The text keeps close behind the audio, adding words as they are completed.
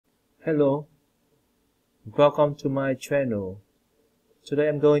Hello, welcome to my channel. Today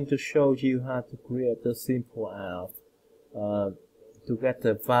I'm going to show you how to create a simple app to get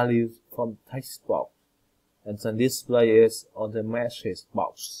the values from the text box and then display it on the message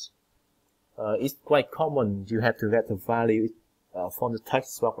box. It's quite common. You have to get the value from the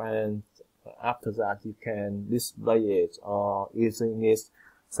text box, and after that you can display it or using it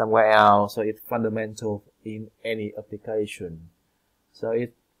somewhere else. So it's fundamental in any application. So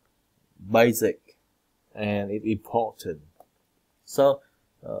it's basic and it's important. So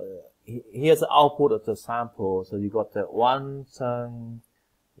here's the output of the sample. So you got the one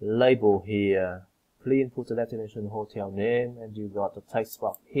label here. Please input the destination hotel name, and you got the text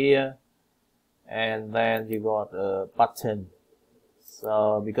box here, and then you got a button.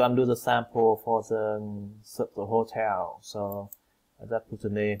 So we're gonna do the sample for the hotel. So I just put the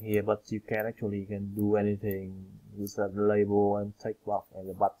name here, but you can do anything with the label and text box and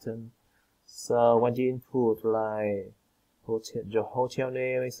the button. So when you input like your hotel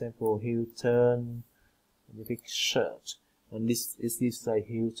name, example Hilton, you click search, and this say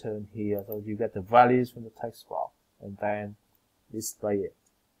Hilton here. So you get the values from the text box and then display it.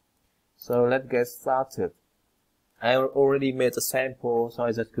 So let's get started. I already made a sample, so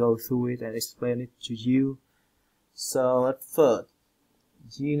I just go through it and explain it to you. So at first,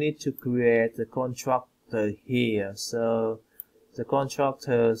 you need to create the constructor here. So the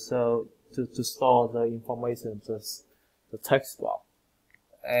constructor, to store the information, the text box,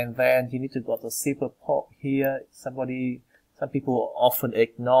 and then you need to got a zipper pop here. Some people often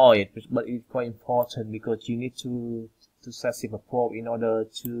ignore it, but it's quite important because you need to set zipper pop in order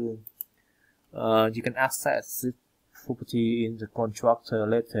to you can access this property in the constructor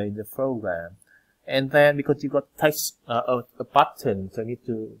later in the program. And then because you got text a button, so you need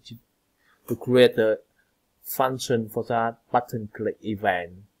to create a function for that button click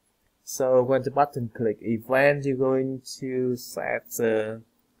event. So when the button click event, you're going to set the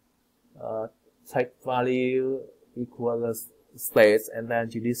text value equals space, and then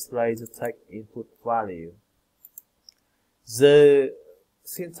you display the text input value. The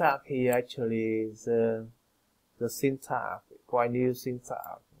syntax here, actually, the syntax, quite new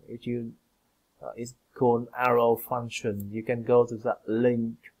syntax. It's called arrow function. You can go to that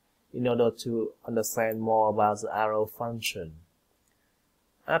link in order to understand more about the arrow function.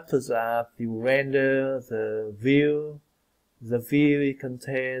 After that, you render the view. The view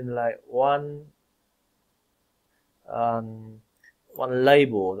contains like one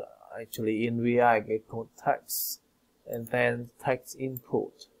label. Actually, in React, it's called text, and then text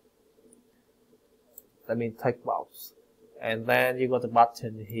input. I mean text box, and then you got the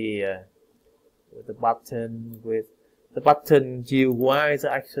button here. With the button UI,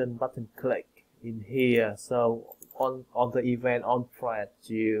 the action button click in here. So on the event onPress,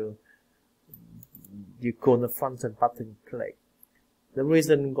 you call the function button click. The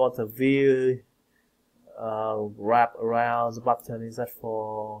reason got a view wrap around the button is that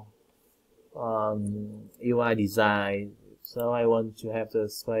for UI design. So I want to have the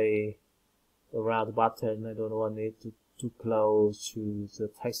space around the button. I don't want it too close to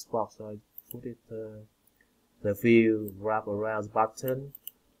the text box, so I put it the view wrap around the button.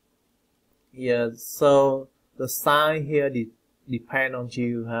 Yeah, so the sign here depend on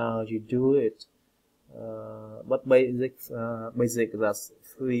you how you do it, but basic that's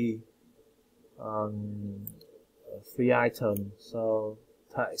free item. So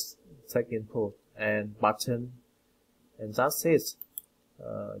text input and button, and that's it.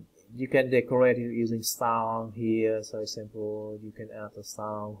 You can decorate it using sound here. So example, you can add a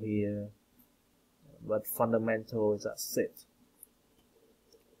sound here, but fundamental is that's it.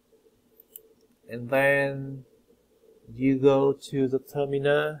 And then you go to the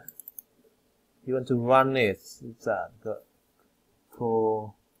terminal. You want to run it. It's that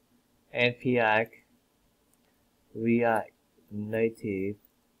called npm react native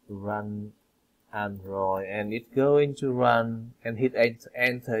run Android, and it's going to run, and hit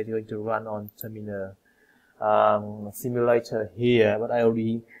enter. It's going to run on terminal simulator here, but I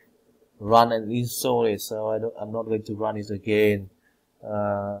already run and install it, so I'm not going to run it again.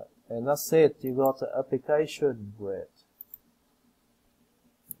 And that's it. You got the application with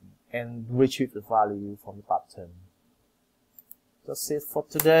and retrieve the value from the button. That's it for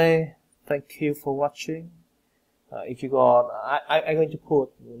today. Thank you for watching. If you got, I'm going to put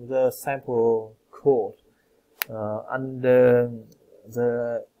the sample code on the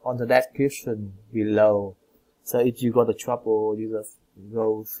description below. So if you got the trouble, you just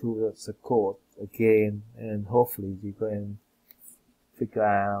go through the code again, and hopefully you can figure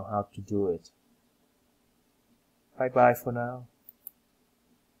out how to do it. Bye bye for now.